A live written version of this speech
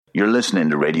You're listening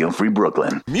to Radio Free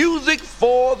Brooklyn. Music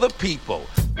for the people.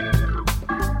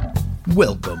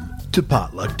 Welcome to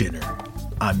Potluck Dinner.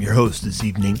 I'm your host this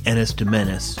evening, Ennis da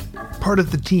Mennis, part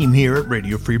of the team here at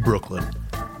Radio Free Brooklyn.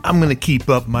 I'm going to keep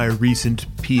up my recent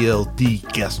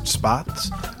PLD guest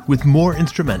spots with more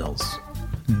instrumentals.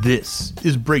 This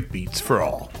is Breakbeats For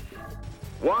All.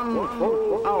 One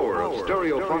full hour of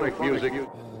stereophonic music.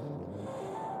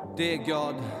 Dear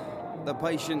God, the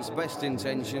patient's best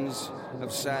intentions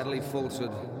have sadly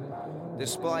faltered.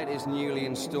 Despite his newly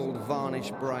installed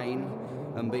varnished brain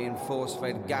and being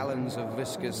force-fed gallons of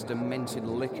viscous, demented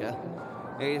liquor,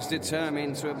 he is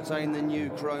determined to obtain the new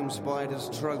Chrome Spider's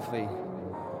trophy.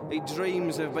 He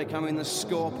dreams of becoming the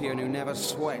scorpion who never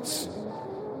sweats.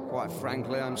 Quite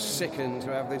frankly, I'm sickened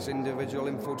to have this individual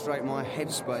infiltrate my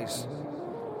headspace.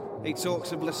 He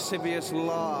talks of lascivious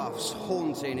laughs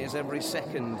haunting his every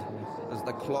second as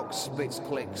the clock spits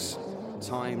clicks.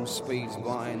 Time speeds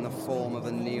by in the form of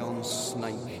a neon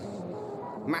snake.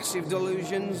 Massive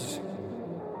delusions?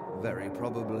 Very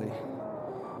probably.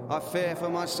 I fear for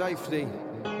my safety.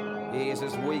 He is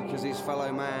as weak as his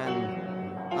fellow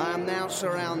man. I am now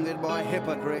surrounded by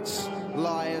hypocrites,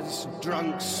 liars,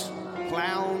 drunks,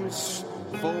 clowns,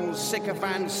 fools,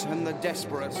 sycophants, and the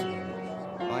desperate.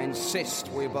 I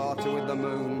insist we barter with the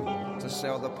moon to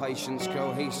sell the patient's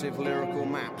cohesive lyrical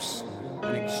maps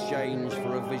in exchange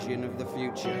for a vision of the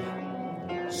future.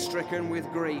 Stricken with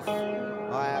grief,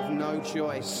 I have no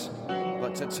choice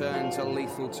but to turn to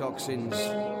lethal toxins.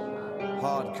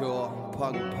 Hardcore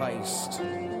punk paste.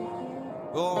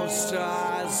 All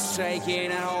stars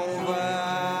taking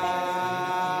over.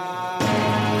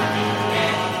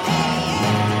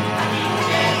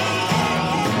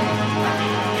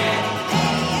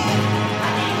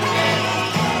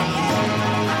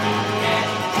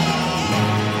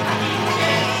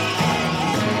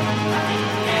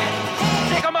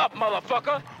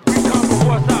 Motherfucker, we come for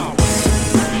what's ours.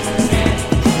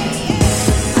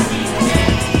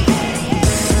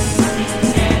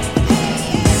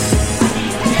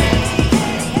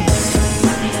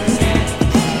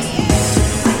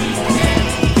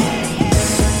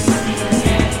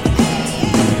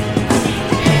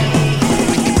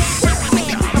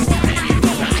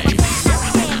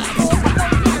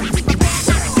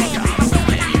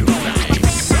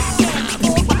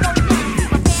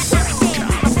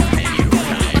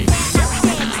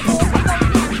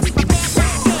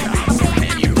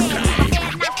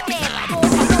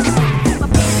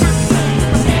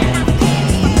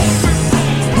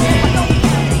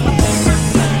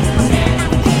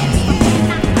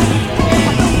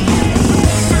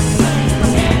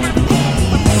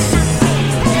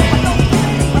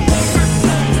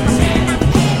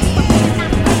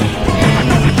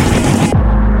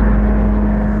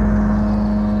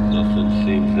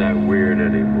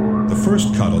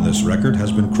 This record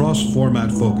has been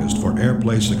cross-format focused for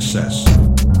airplay success.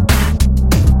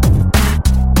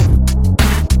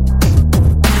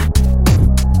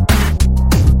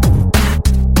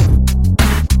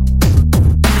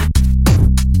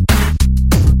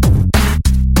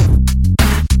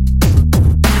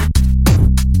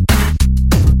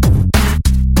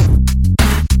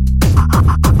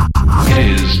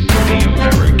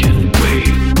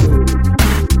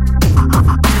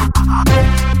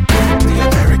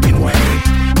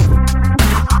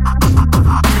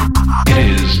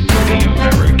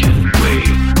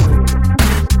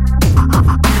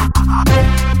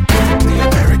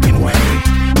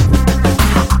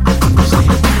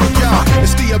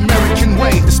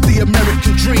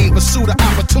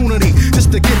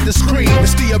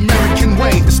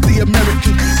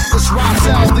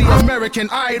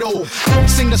 Idol,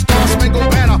 sing the Star-Spangled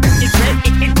Banner.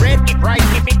 It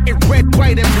red,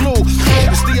 white, and blue.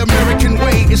 It's the American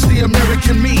way. It's the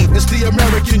American me. It's the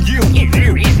American you.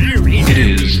 It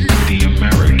is the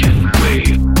American way.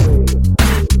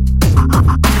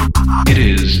 It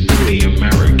is the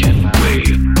American way.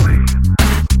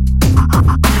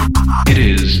 It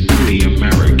is the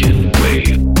American way.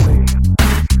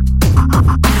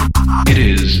 It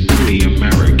is the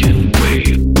American way.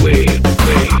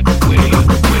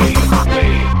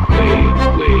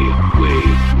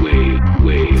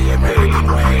 The American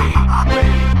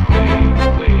way.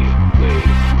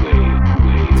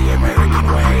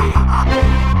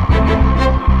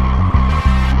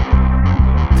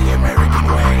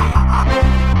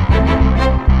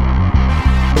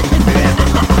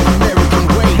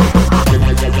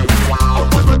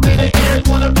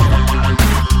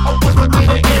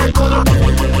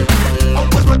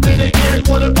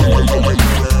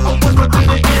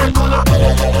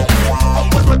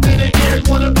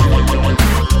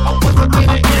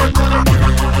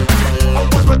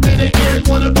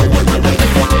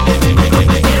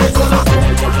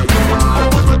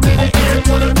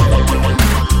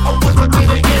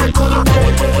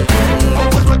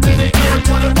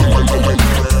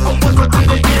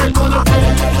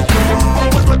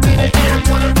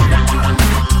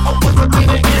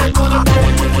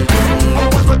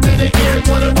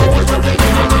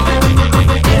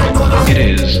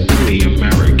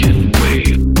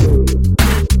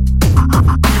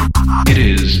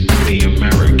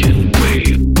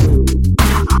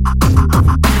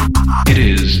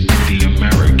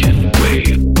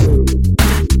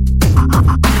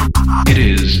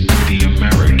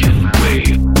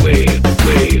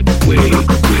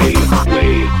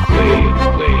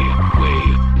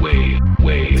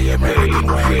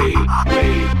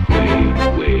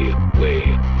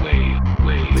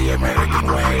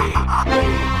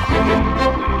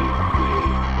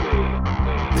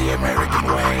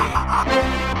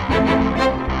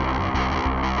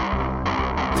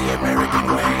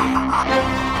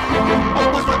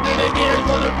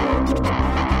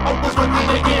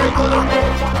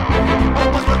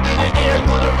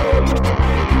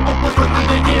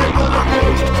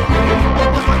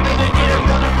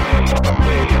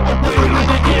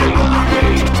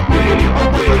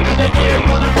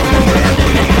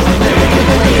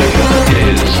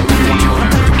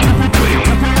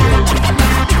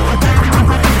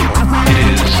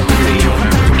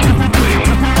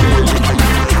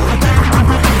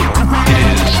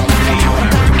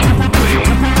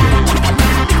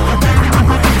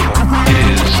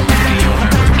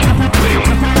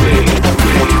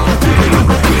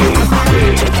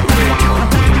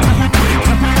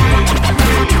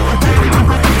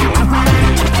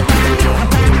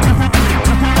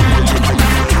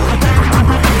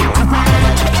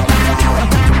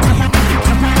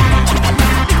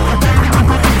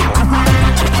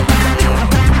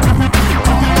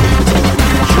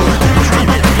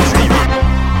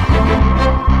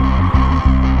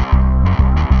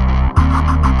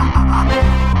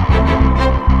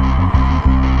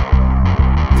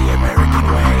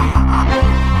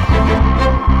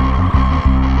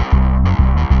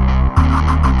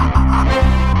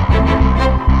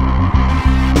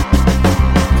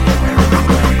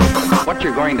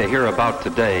 About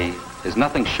today is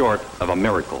nothing short of a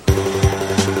miracle.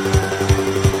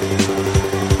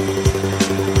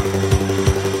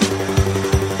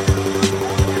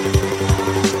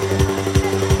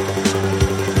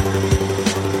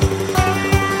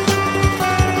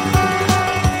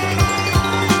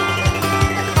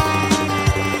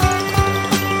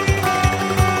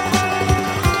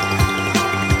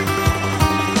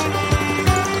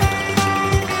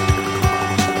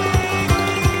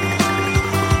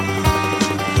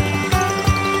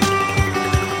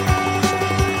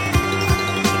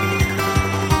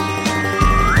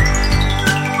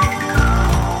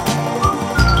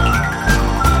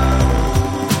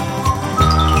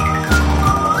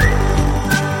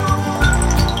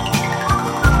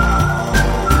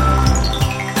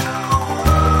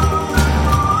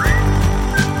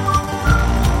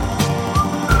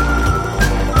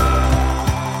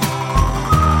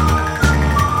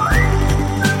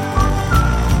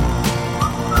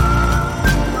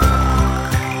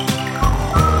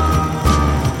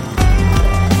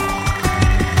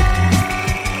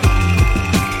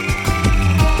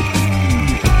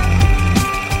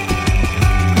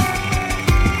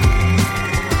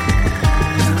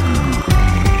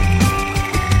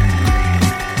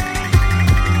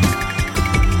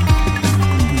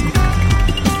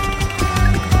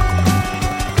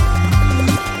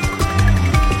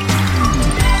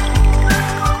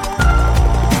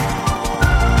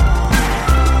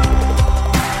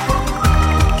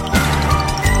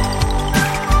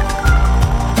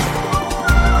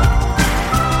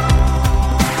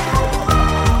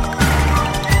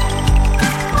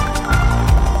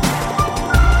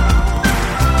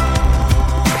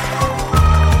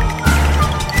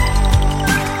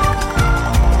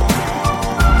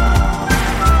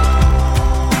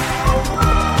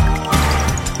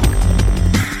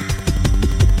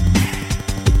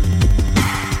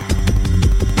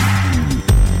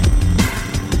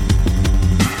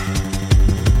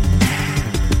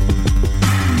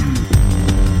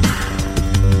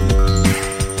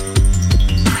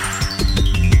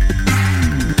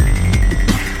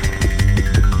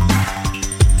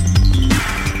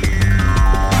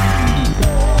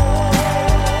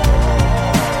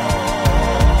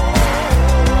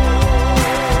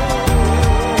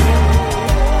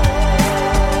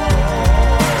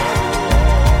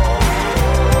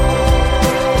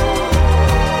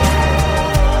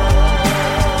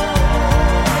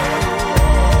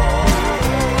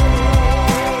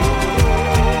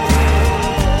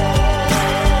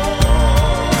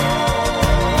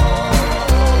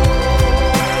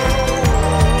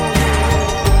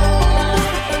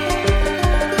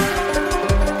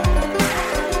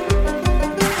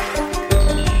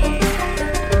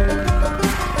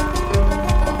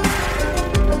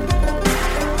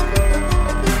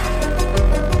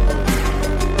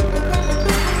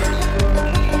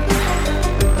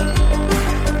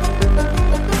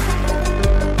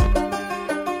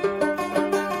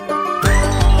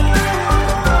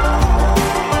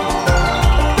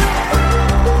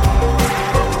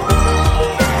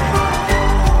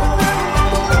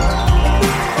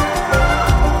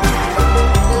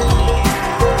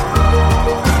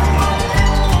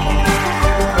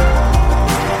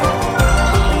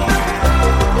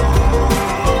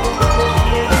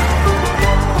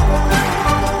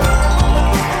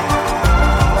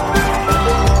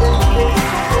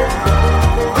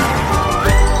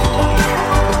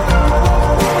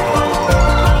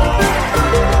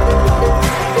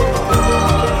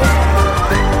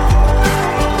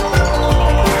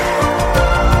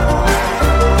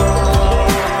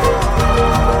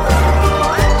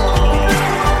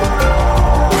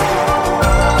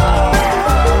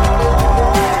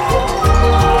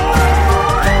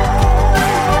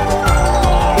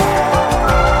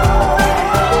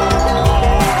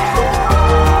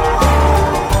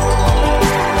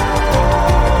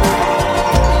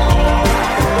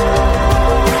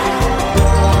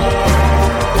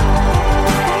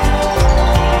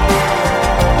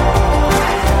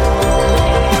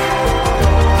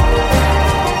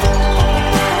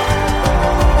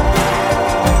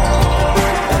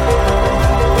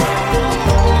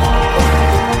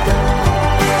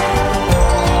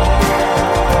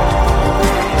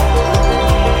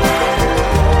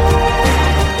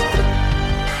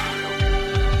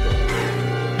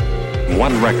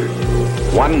 one record,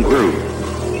 one groove.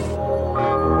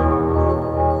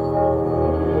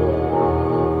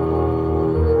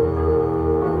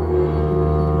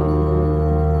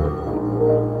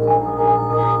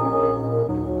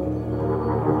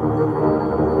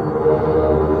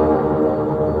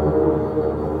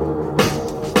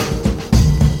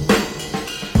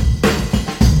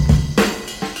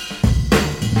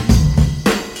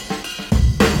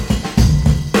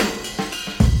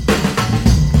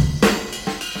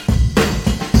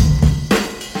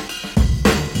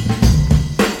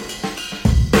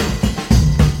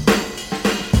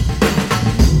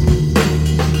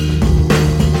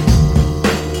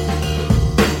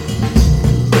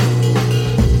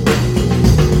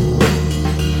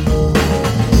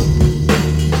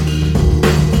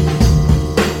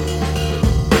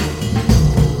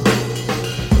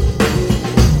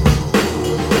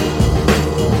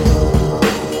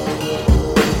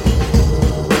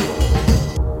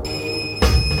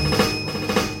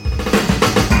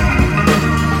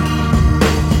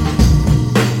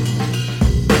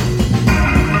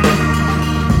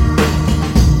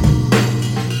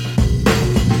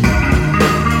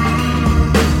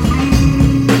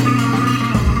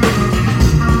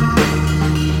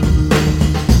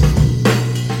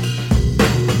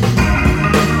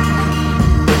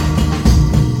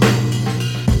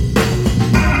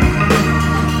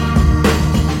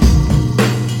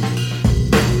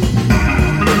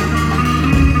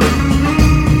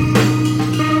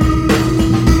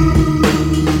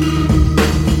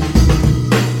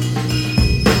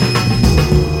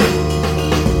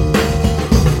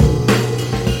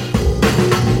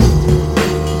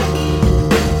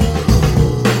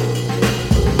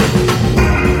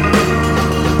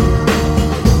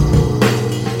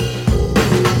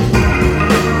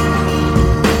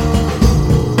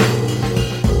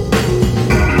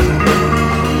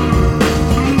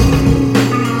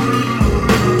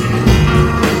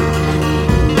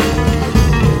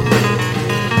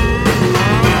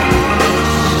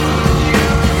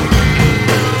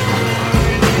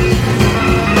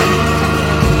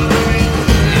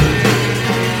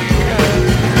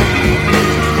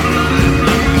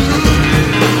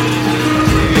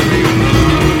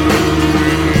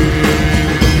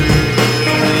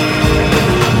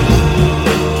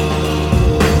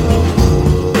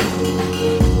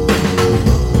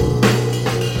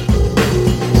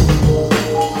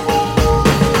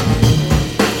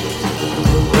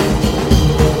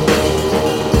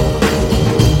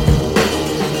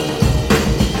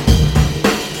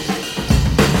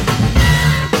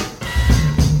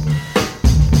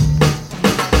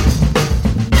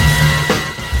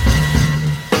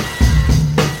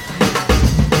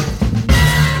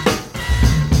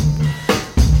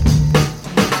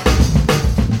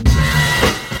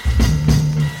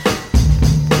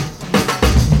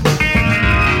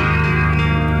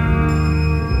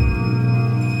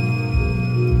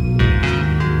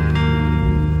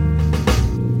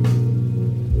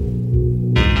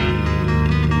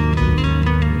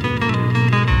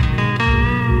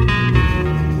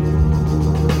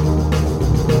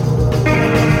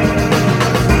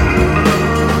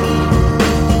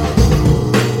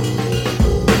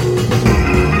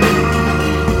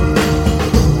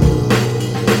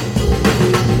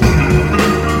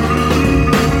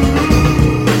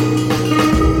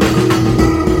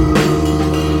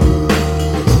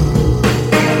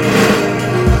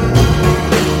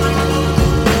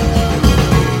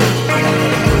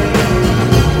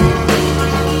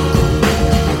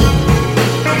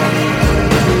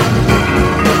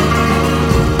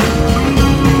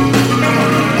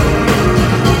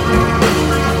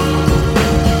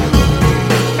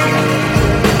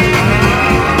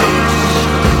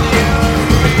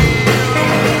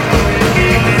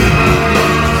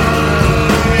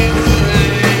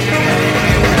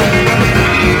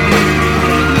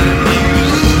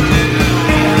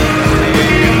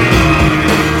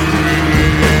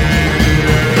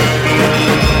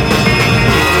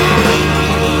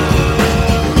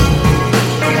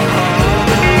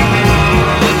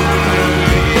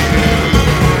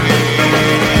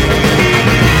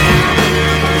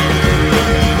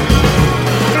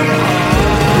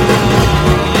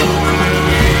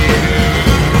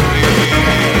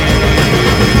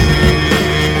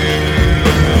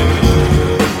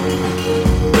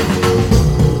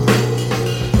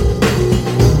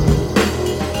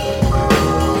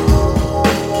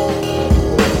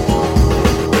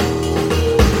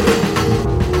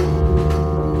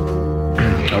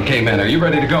 Okay, man, are you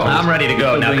ready to go? I'm ready to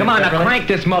go. Now, come on, now crank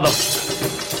this mother...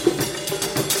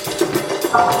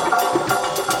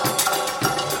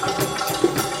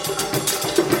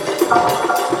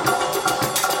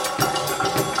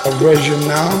 A version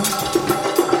now,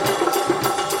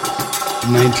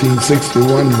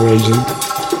 1961 version,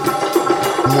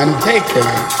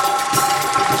 Manteca.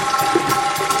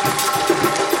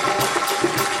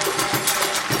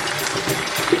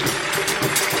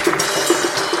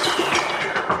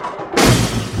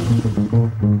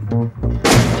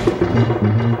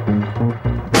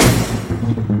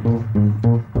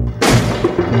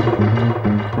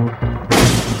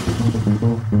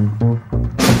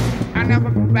 I never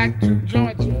go back to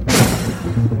Georgia.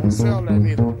 Don't sell that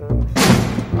either.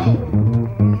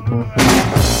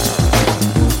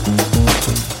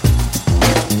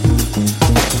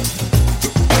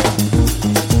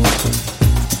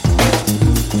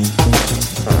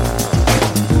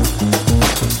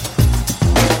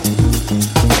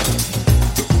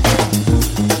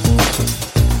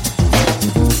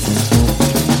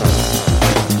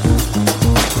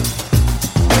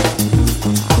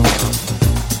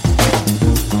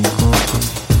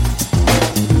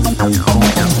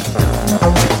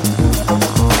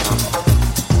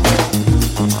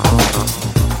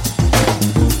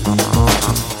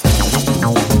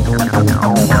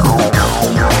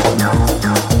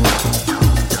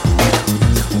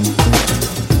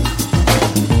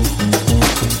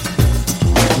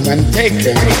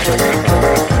 Manteca.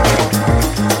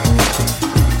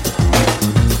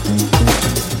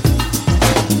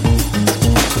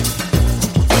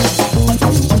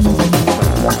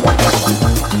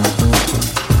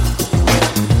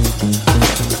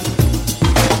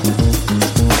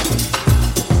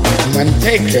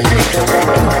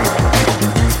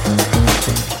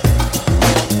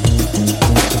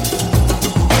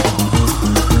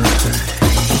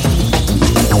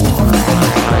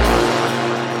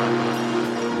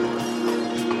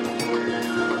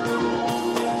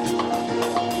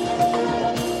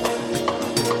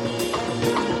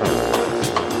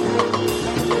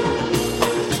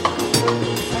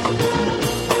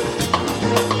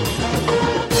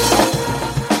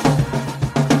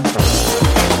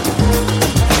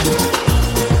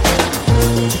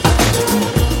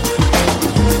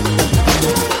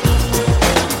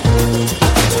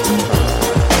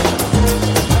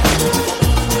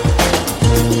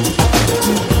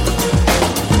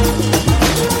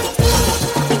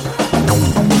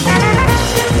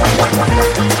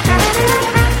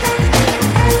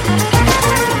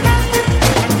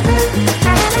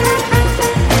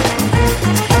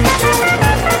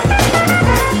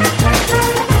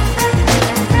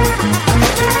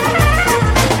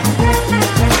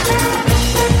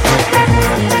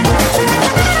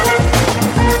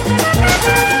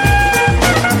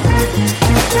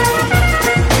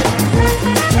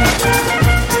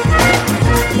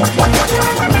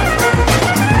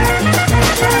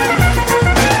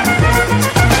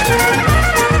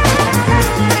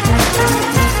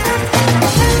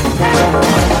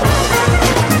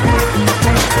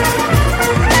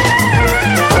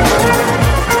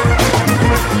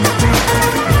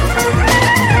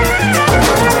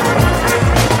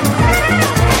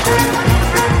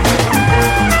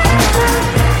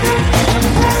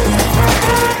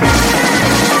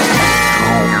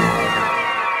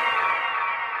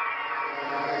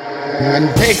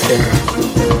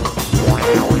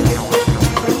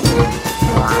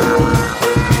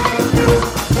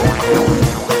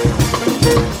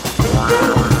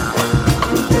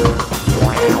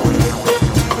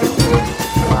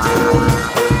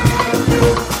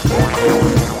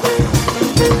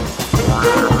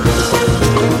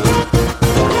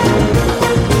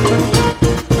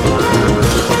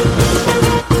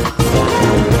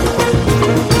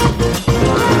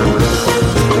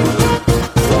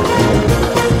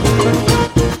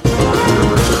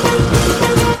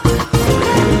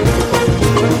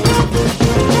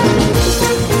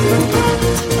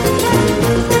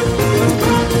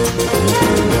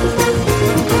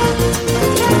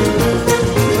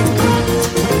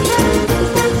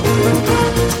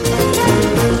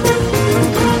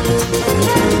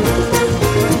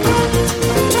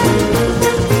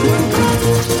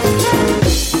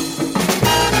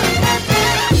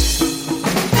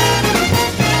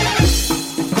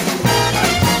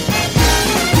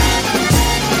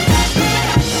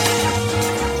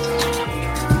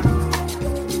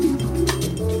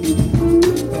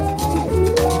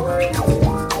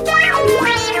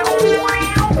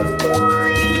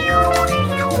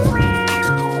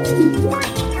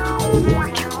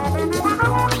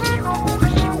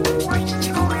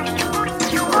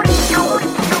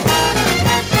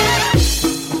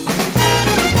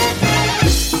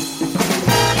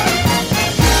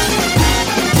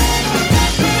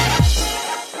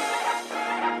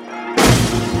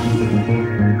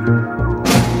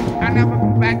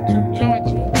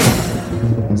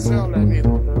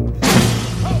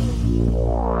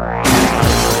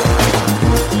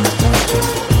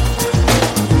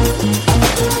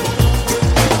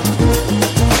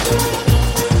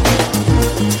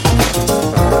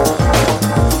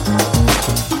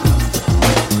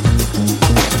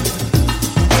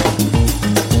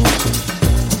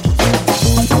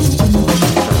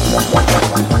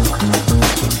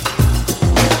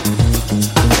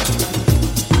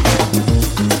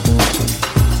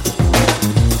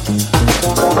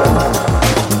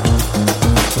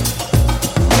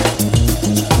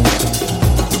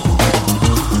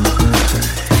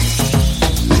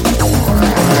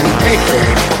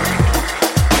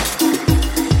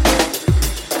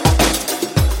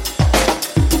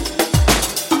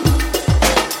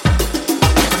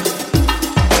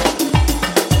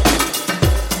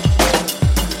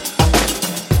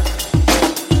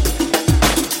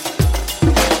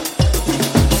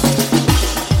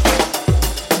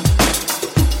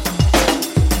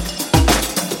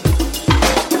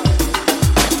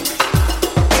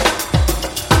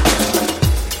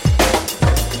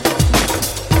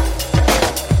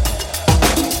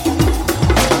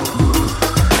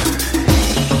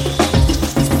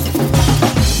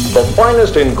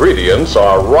 finest ingredients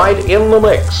are right in the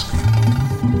mix.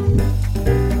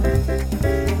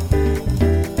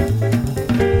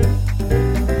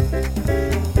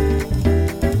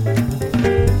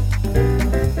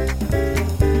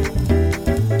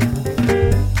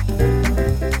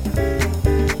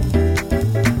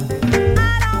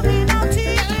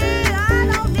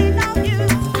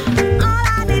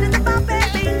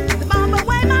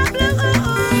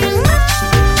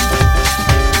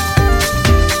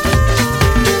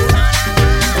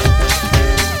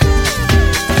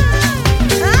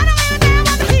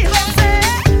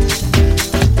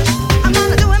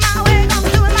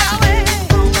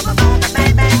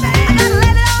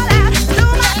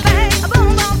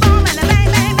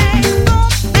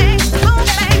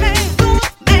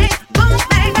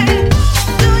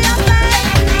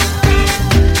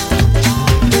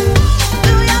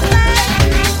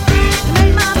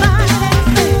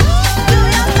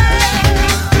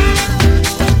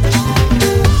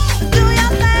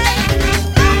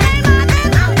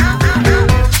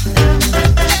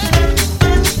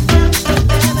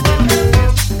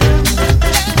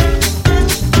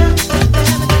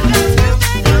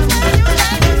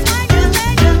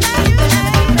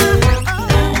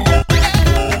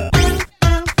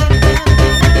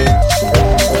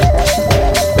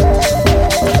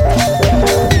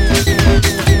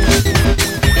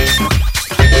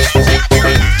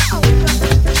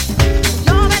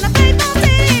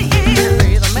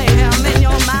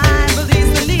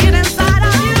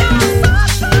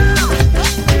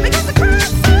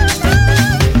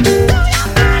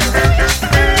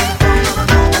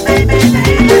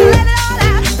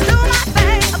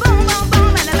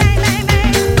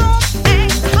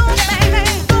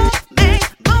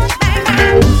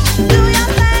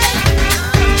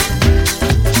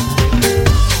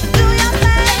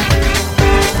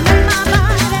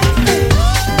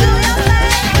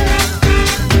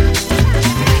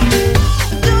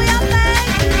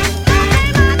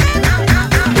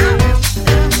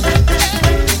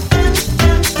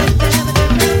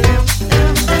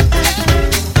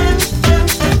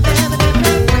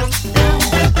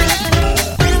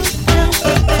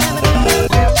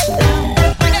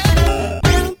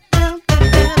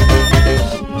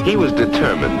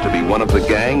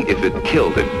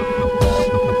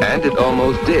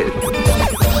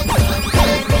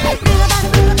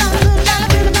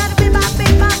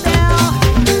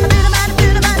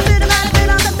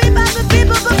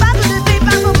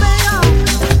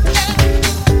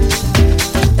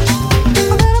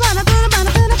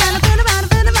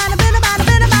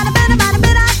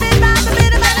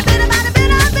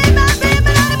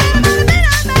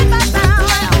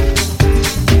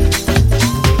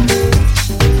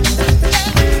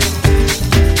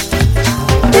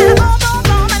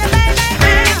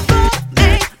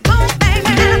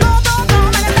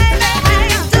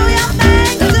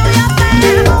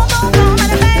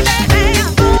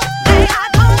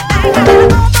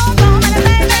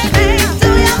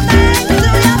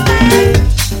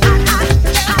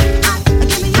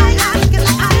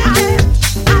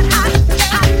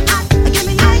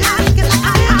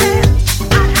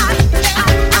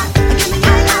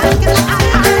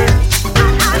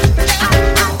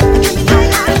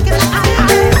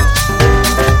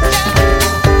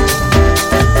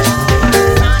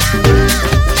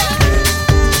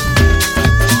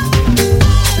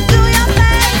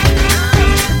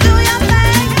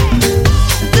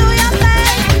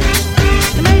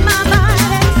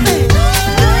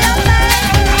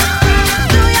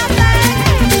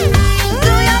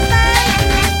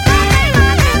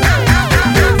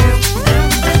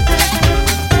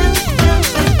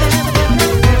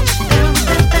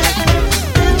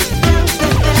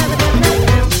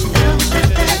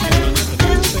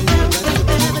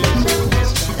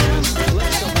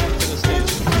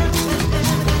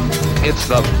 It's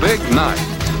the big night.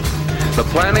 The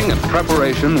planning and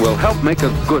preparation will help make a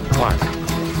good party.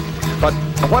 But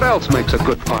what else makes a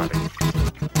good party?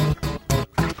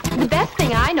 The best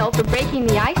thing I know for breaking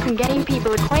the ice and getting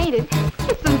people acquainted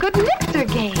is some good mixer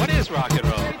games. What is rock and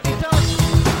roll?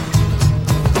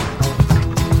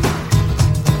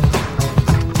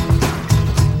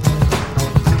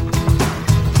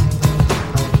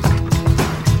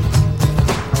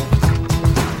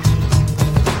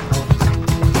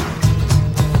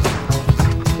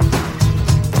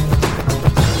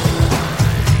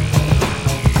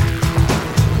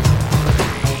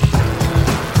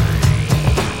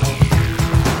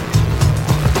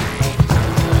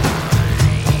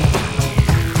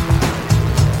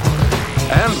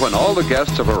 When all the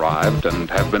guests have arrived and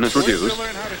have been introduced,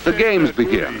 the games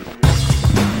begin.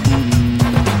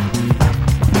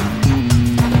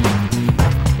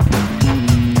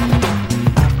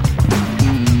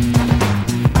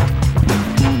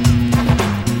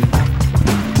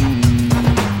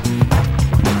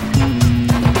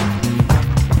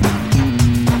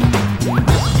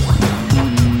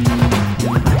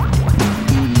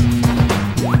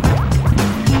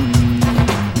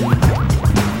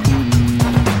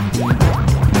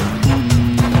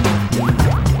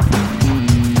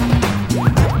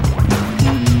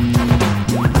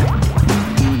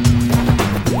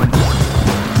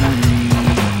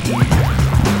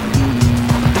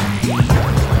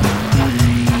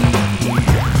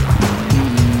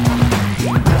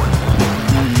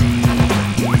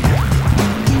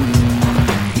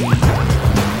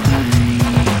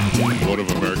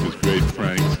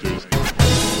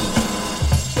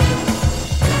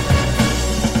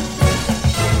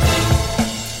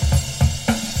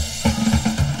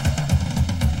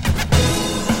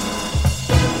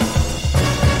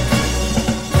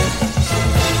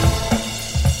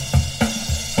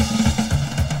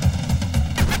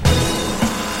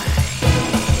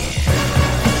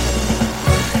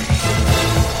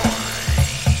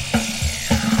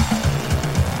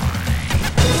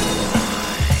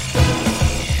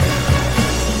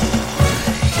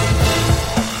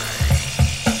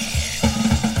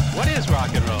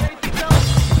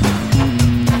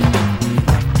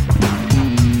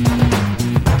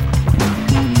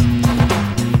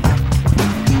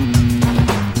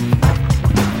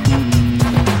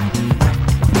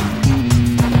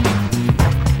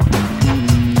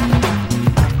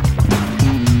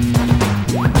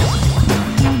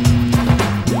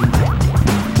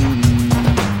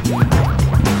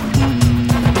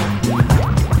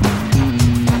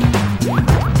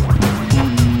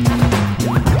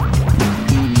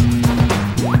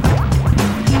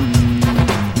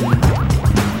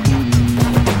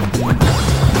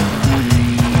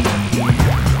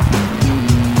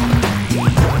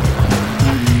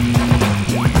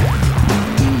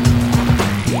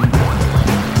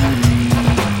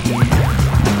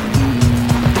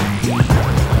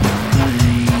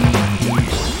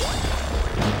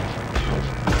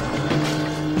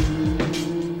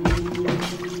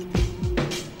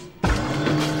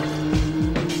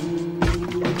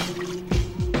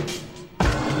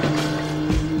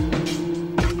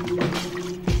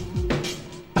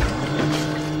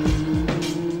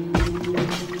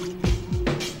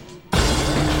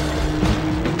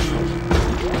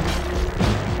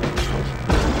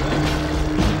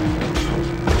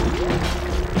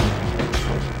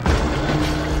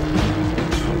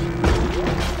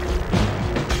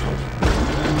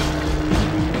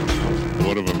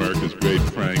 one of America's great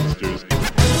pranksters.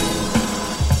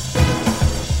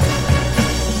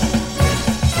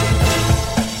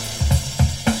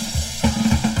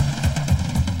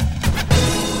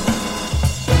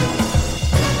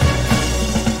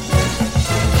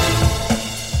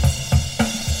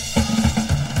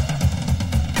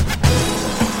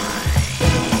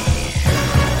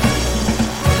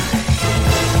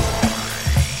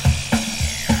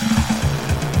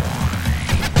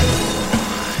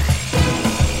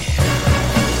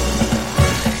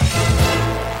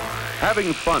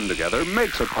 Having fun together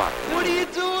makes a party. What are you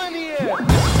doing here?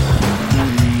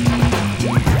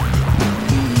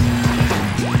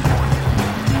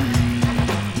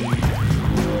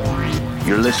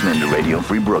 You're listening to Radio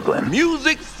Free Brooklyn.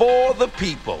 Music for the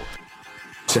people.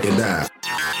 Check it out.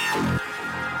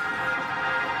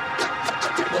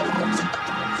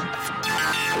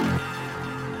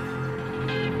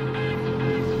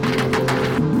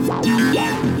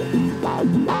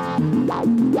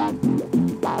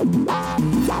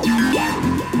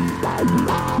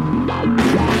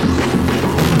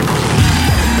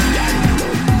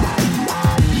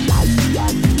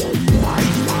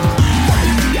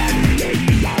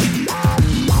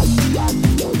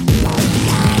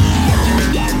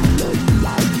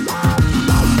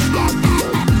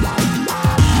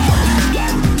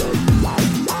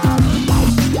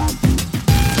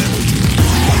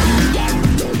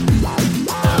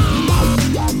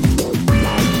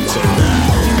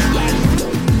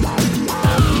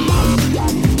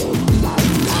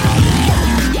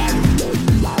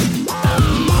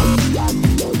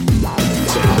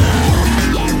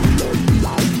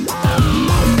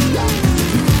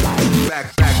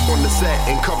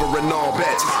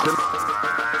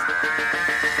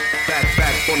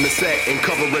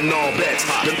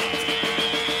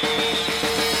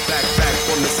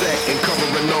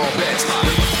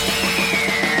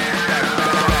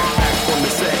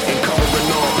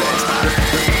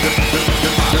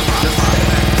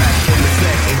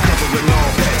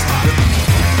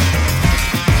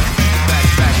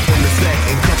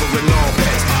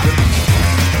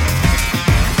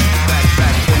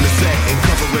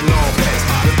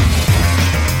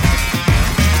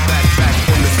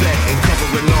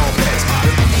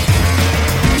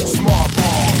 Smart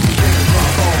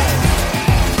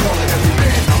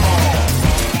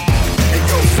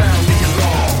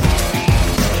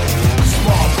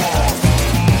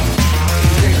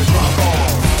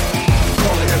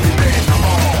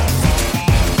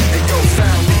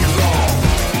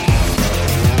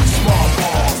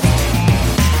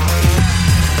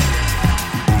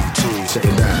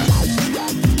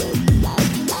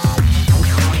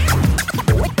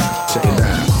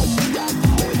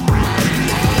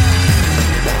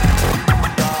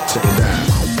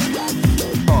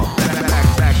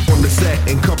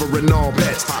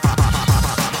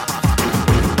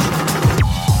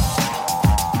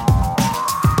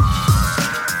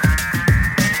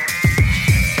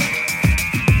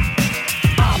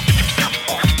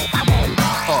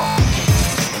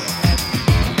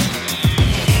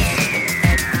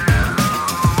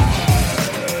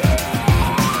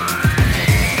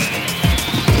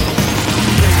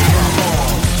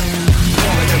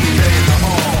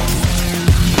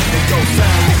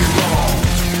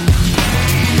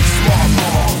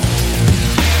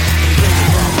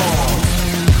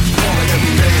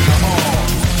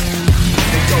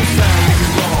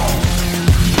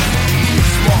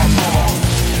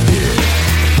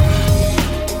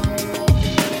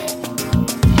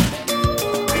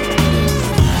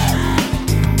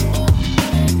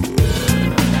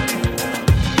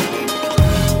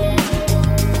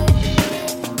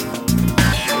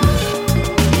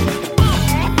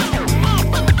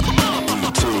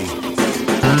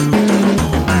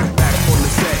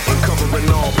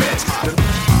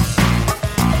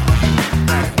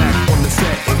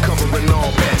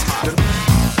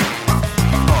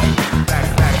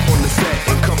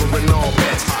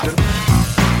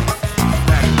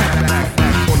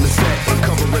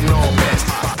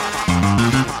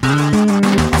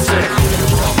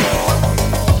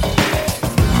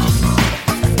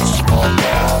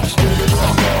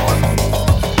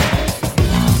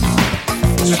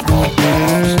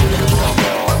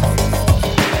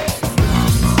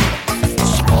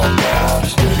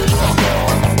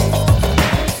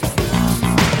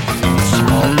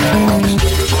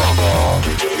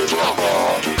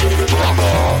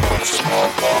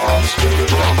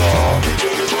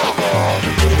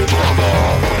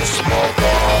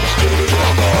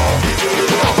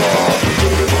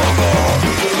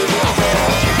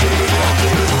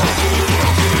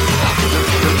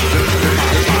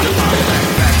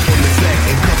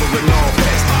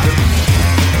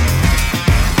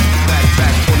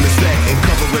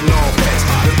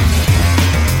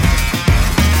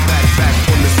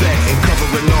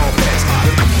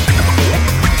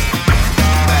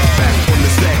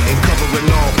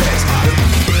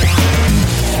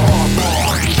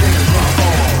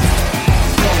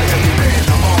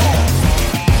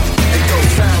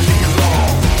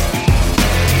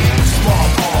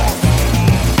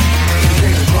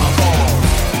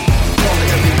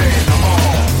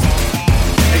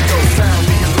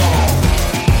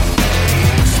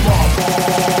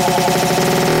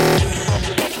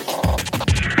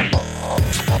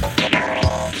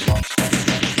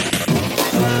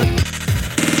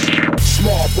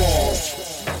Stars.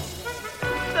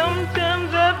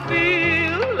 Sometimes I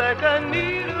feel like I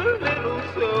need a little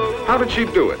soul. How did she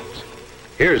do it?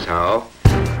 Here's how.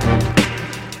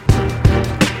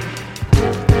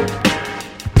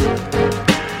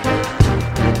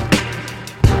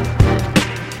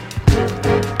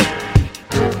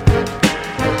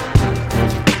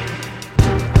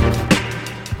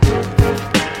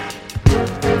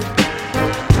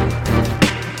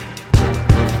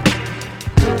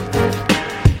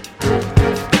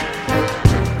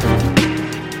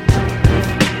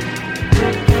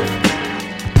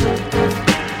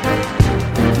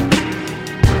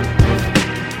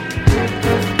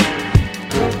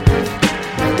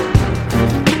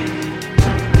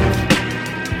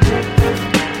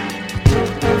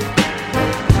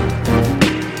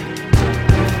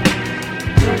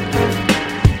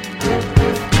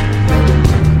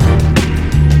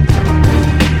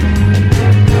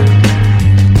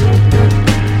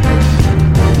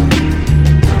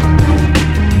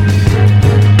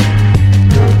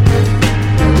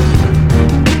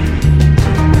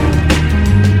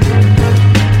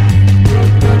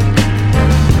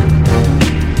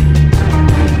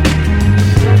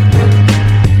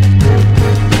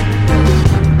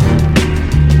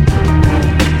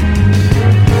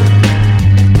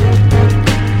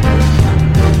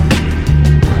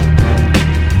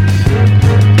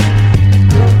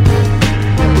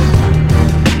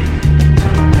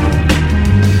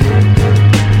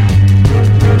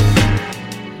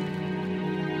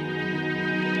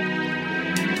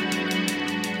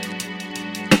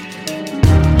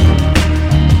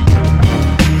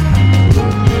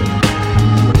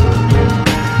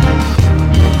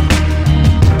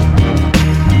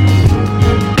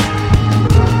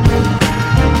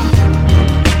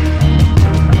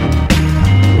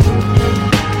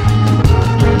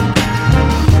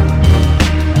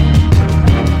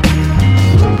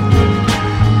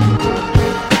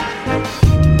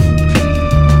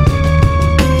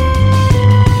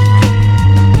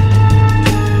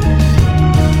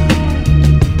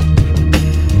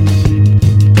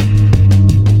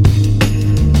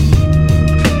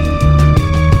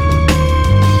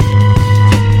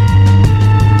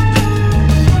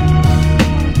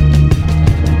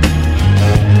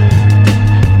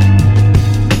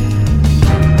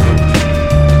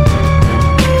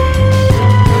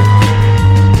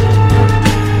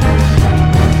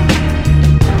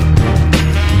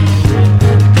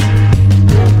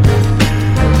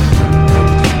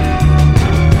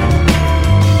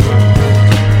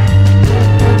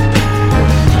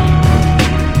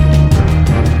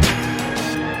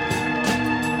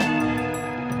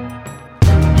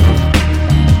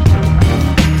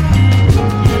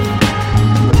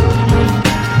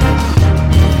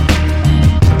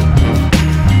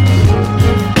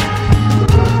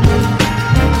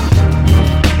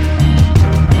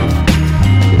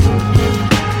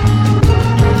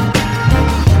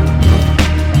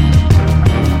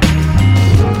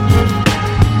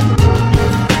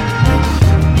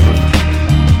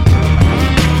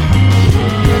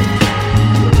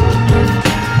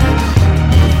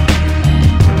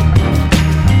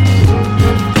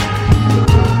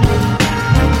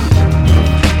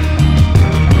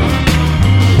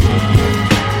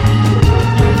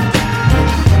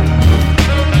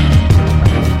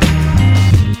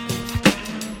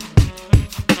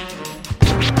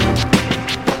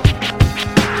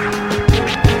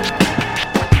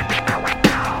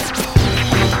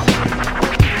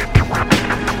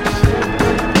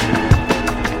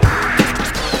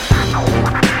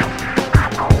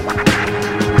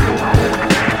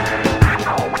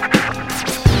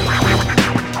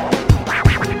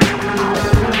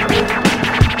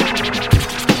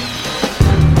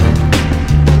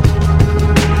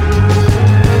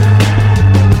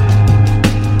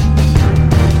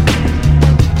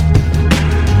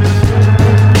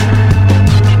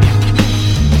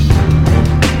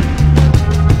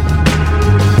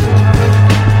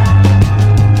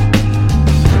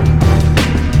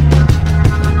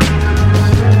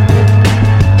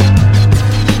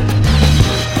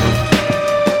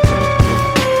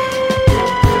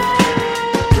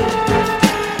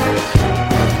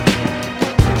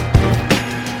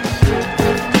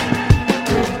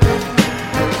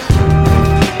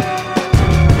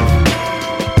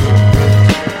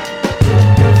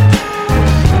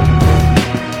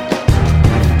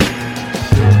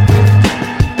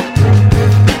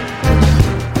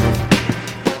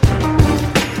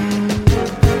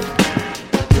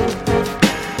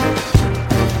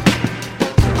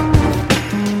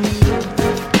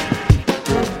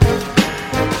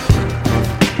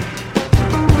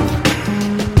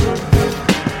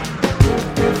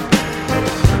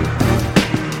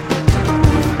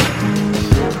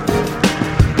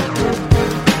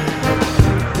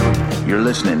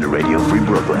 listening to Radio Free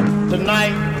Brooklyn.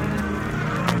 Tonight,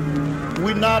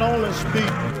 we not only speak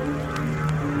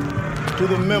to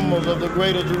the members of the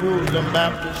Greater Jerusalem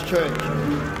Baptist Church,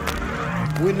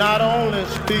 we not only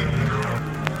speak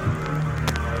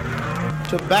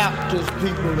to Baptist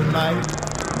people tonight,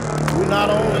 we not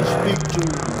only speak to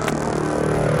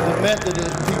the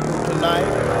Methodist people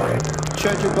tonight,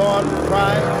 Church of God in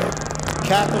Christ,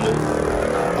 Catholic,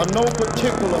 or no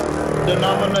particular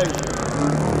denomination,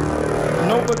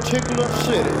 no particular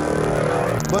city,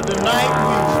 but tonight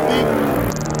we speak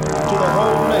to the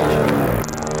whole nation.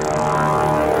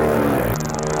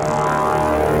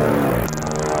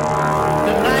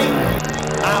 Tonight,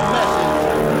 our message: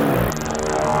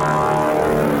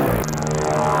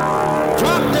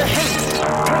 drop the hate,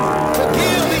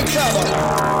 forgive each other.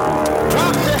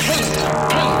 Drop the hate,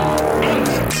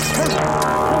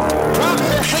 drop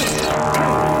the hate,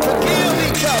 forgive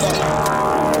each other.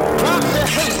 Drop the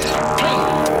hate,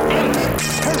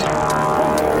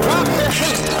 drop the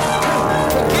hate,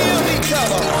 forgive each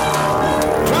other.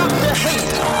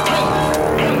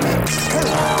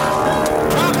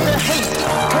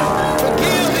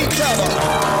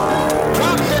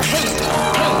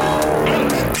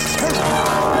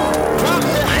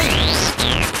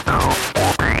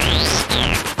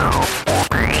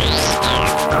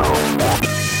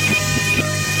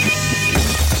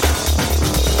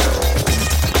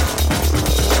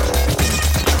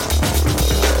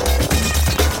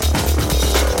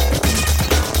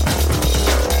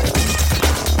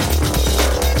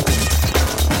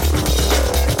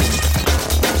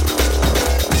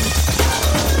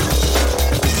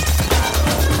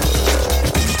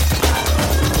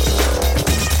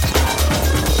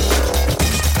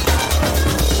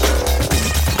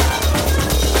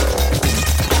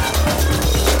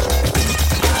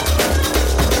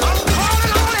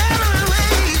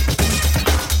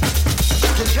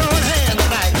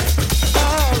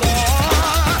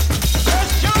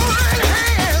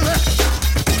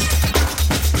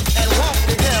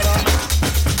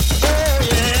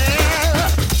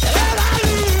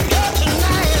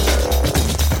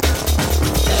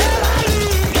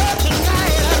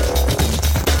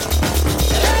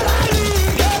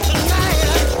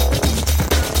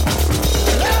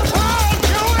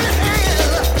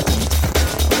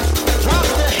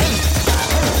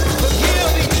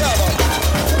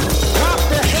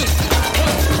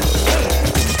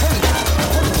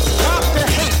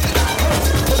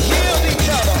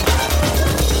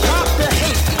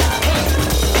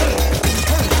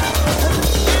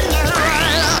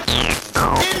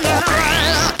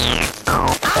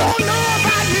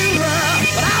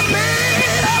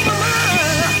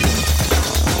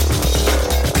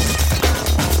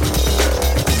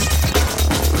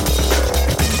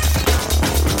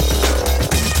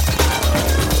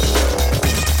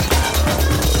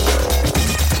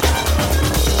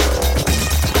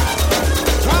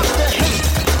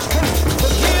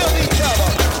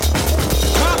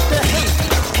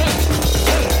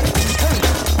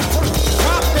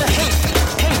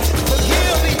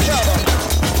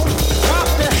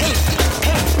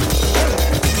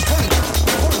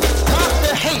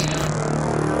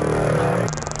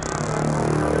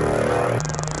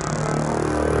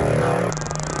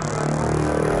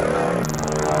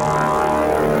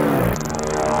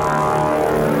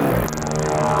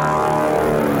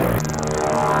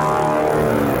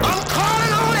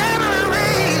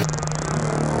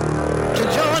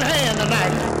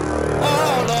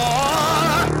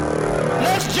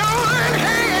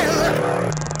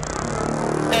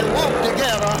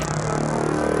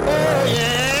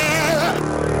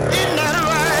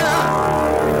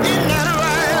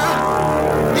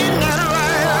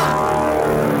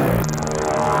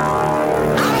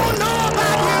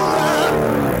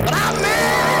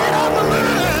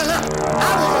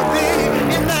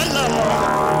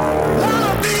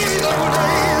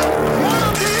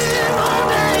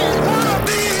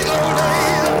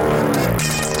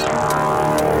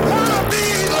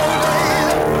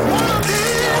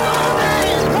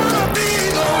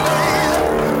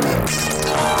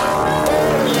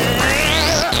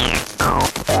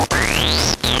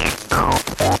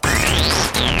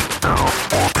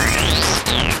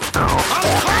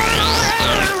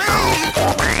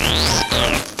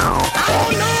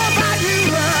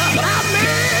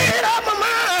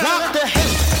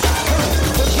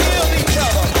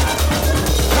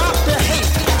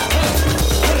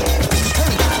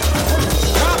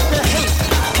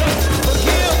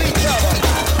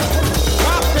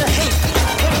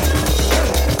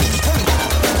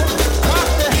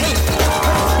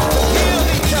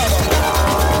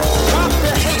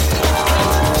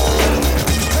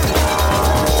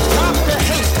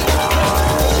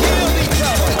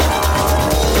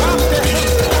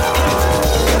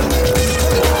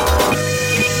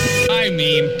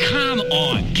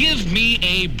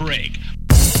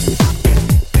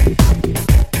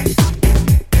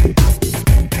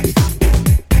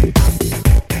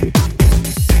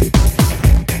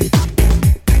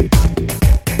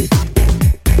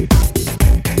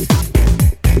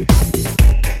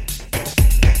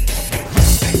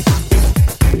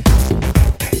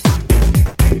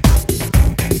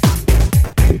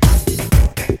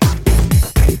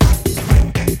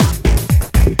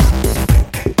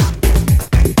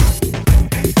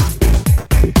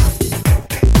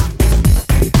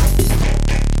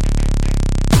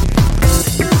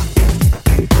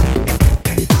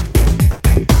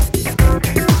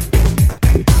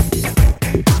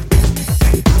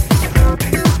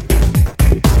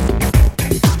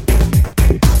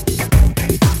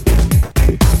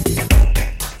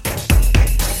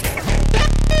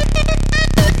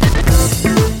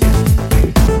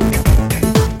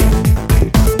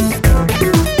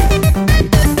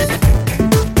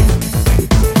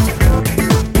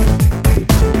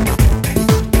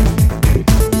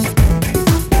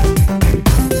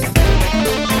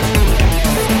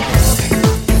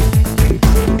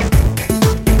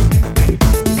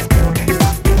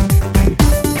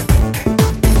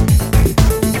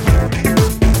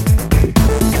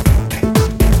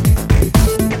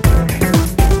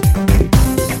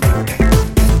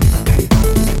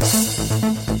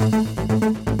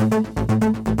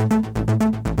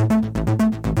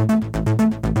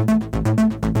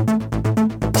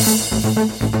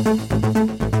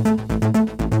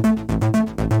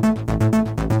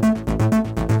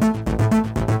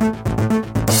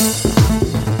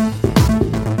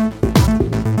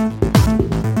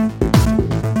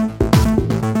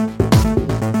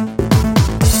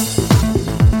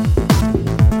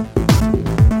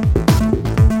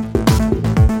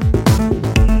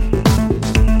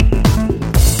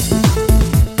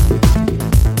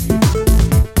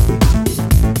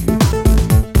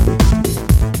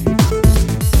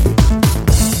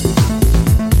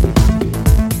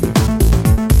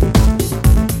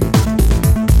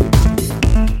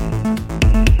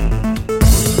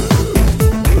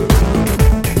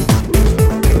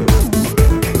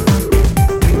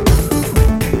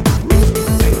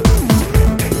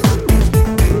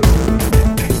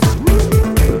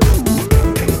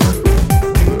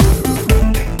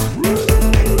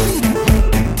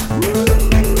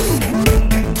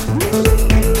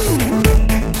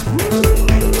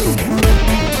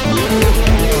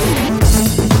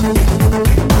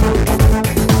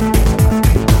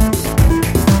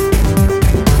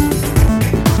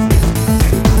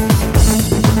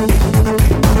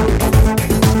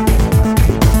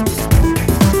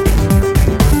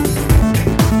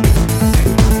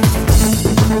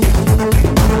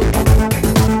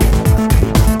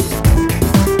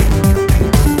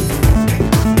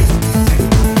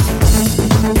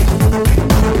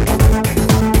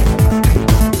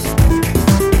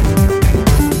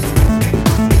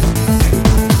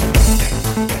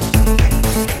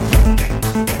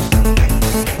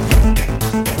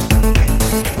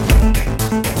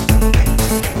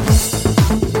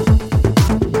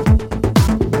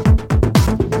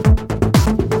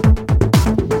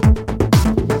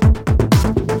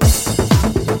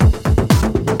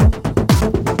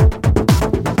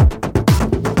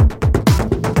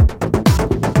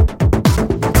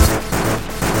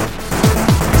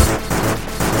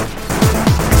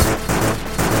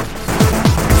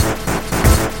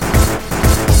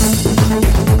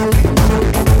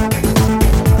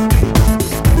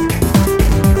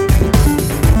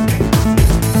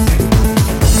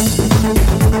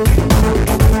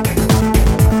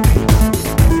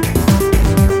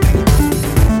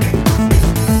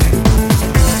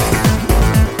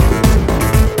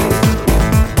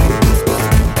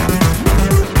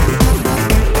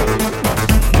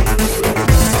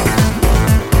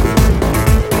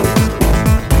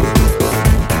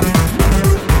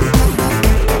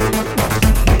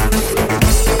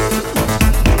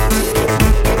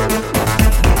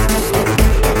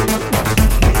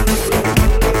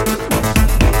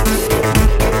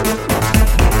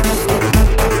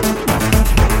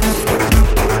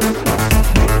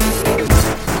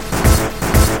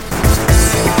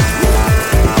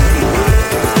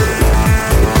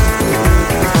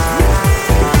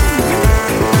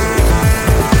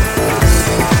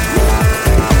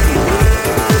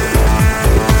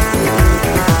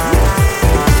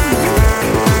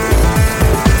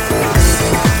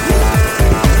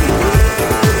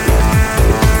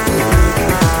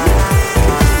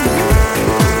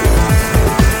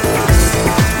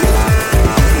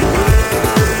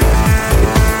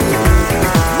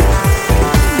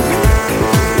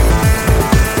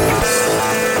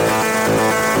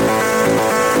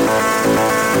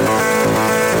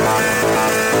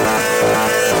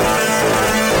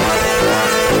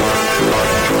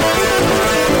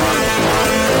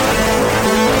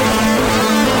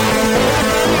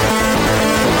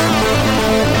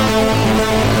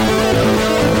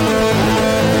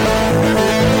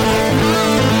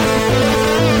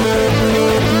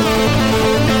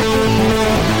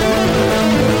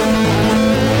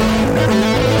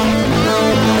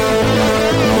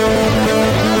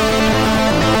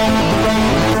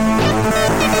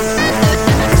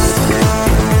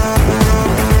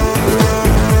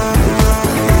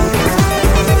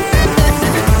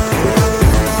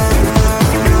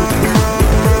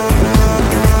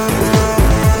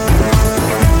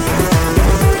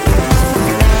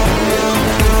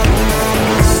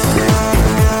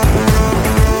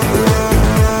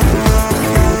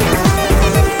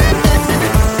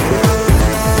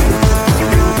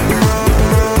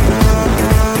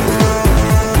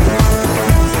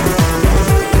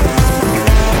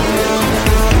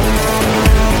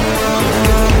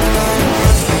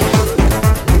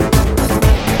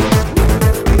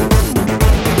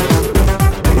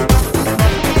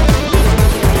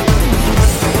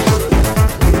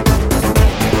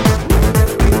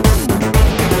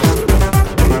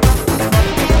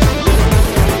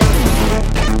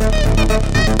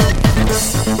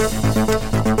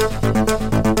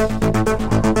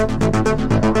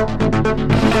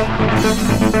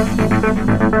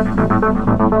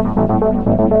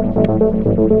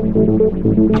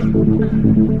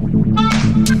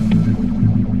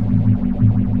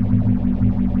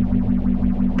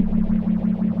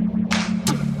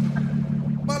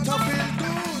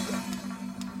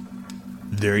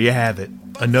 There you have it,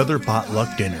 another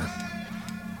Potluck Dinner.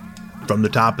 From the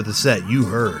top of the set, you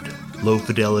heard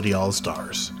Lo-Fidelity All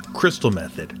Stars, Crystal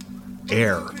Method,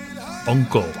 Air,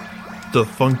 UNKLE, The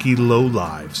Funky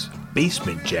Lowlives,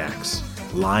 Basement Jaxx,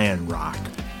 Lionrock,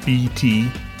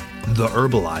 BT, The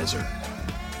Herbaliser,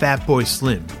 Fatboy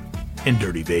Slim, and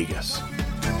Dirty Vegas.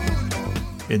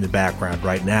 In the background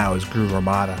right now is Groove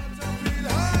Armada.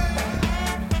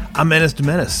 I'm Ennis da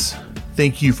Mennis.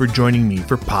 Thank you for joining me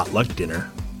for Potluck Dinner.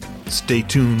 Stay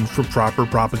tuned for proper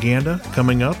propaganda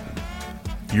coming up.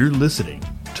 You're listening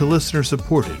to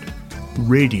listener-supported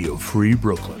Radio Free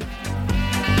Brooklyn.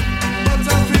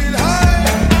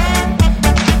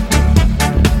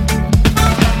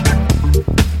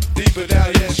 Deeper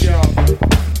down, yes, y'all.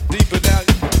 Deeper down.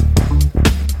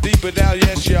 Deeper down,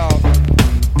 yes, y'all.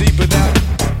 Deeper down.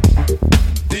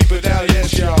 Deeper down,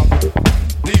 yes, y'all.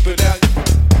 Deeper down.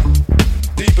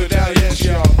 Deeper down, yes,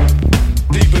 y'all.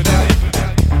 Deeper down.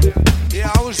 Yeah,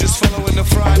 I was just following the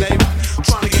Friday.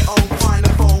 Trying to get home, find a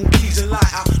phone, keys and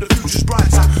lighter. The future's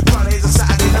brighter. Fridays and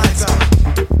Saturday nighter.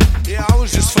 Yeah, I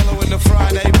was just following the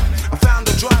Friday. I found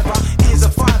a driver, here's a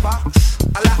fiver.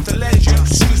 I'll have to lend you.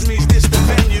 Excuse me, is this the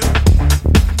venue?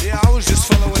 Yeah, I was just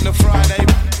following the Friday.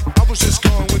 I was just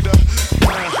going with the.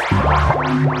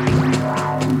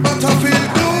 But I feel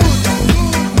good.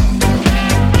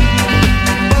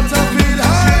 But I feel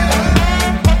high.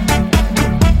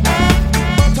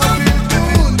 But I feel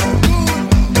good.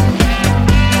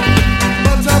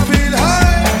 But I feel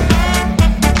high.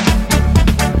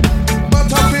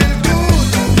 But I feel good.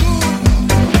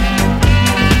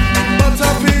 But I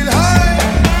feel high.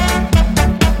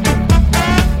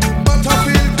 But I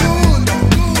feel good.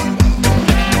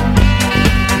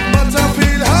 But I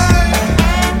feel high.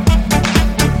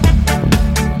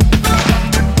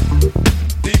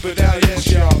 Deeper down,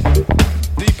 yes, y'all.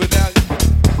 Deeper down.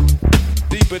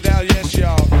 Deeper down, yes,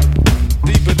 y'all.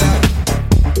 Deeper down.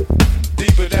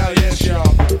 Deeper down, yes,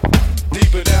 y'all.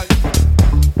 Deeper down.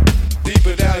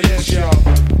 Deeper down, yes, y'all.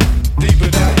 Deeper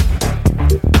down.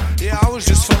 Yeah, I was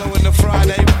just following the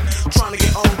Friday. Trying to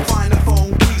get home, find a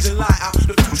phone, keys and lighter.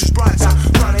 The future's brighter.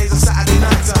 Fridays and Saturday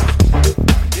nighter.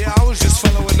 Yeah, I was just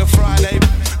following the Friday.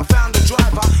 I found a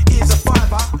driver, here's a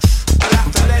fiver. I'll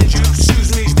have to lend you.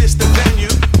 Excuse me, is this the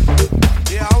venue?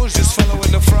 Yeah, I was just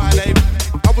following the Friday.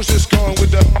 I was just going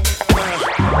with the.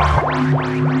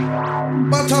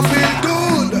 But I feel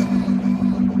good.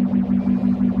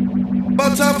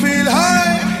 But I feel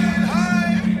high.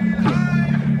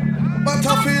 But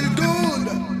I feel good.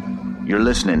 You're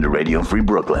listening to Radio Free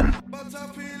Brooklyn.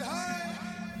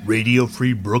 Radio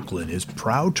Free Brooklyn is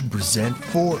proud to present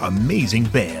 4 amazing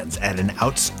bands at an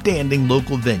outstanding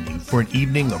local venue for an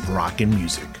evening of rock and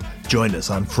music. Join us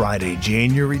on Friday,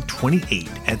 January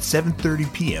 28th at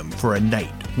 7:30 p.m. for a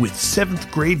night with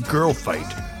 7th Grade Girl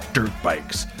Fight, Dirt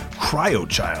Bikes, Cryo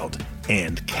Child,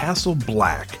 and Castle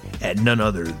Black at none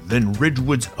other than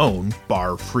Ridgewood's own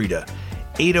Bar Frida,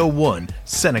 801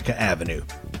 Seneca Avenue.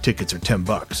 Tickets are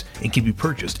 $10 and can be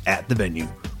purchased at the venue.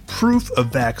 Proof of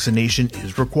vaccination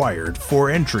is required for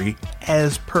entry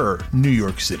as per New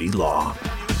York City law.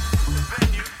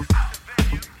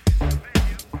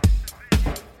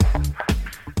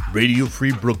 Radio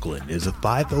Free Brooklyn is a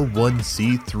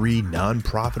 501c3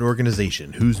 nonprofit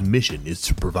organization whose mission is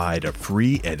to provide a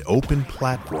free and open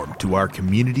platform to our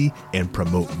community and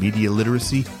promote media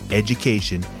literacy,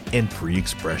 education, and free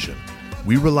expression.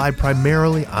 We rely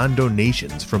primarily on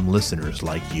donations from listeners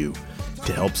like you.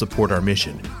 To help support our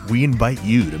mission, we invite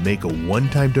you to make a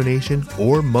one-time donation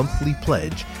or monthly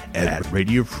pledge at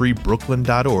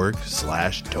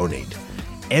radiofreebrooklyn.org/donate.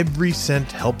 Every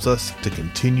cent helps us to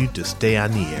continue to stay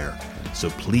on the air. So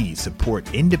please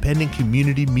support independent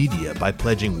community media by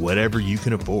pledging whatever you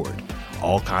can afford.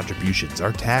 All contributions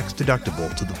are tax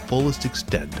deductible to the fullest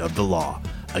extent of the law.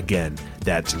 Again,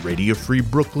 that's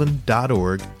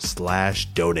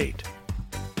radiofreebrooklyn.org/donate.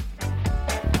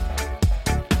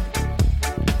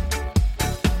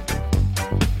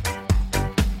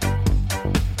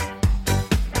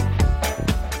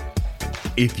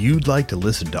 If you'd like to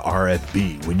listen to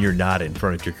RFB when you're not in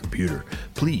front of your computer,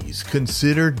 please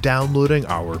consider downloading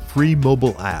our free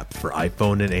mobile app for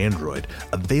iPhone and Android,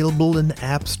 available in the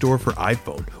App Store for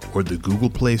iPhone or the Google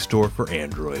Play Store for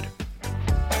Android.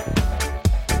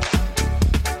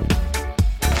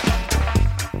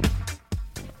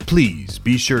 Please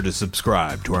be sure to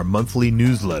subscribe to our monthly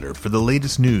newsletter for the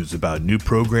latest news about new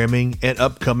programming and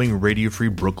upcoming Radio Free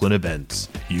Brooklyn events.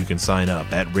 You can sign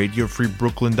up at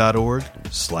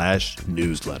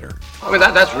radiofreebrooklyn.org/newsletter. I mean,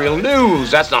 that's real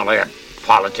news. That's not like a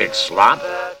politics slop.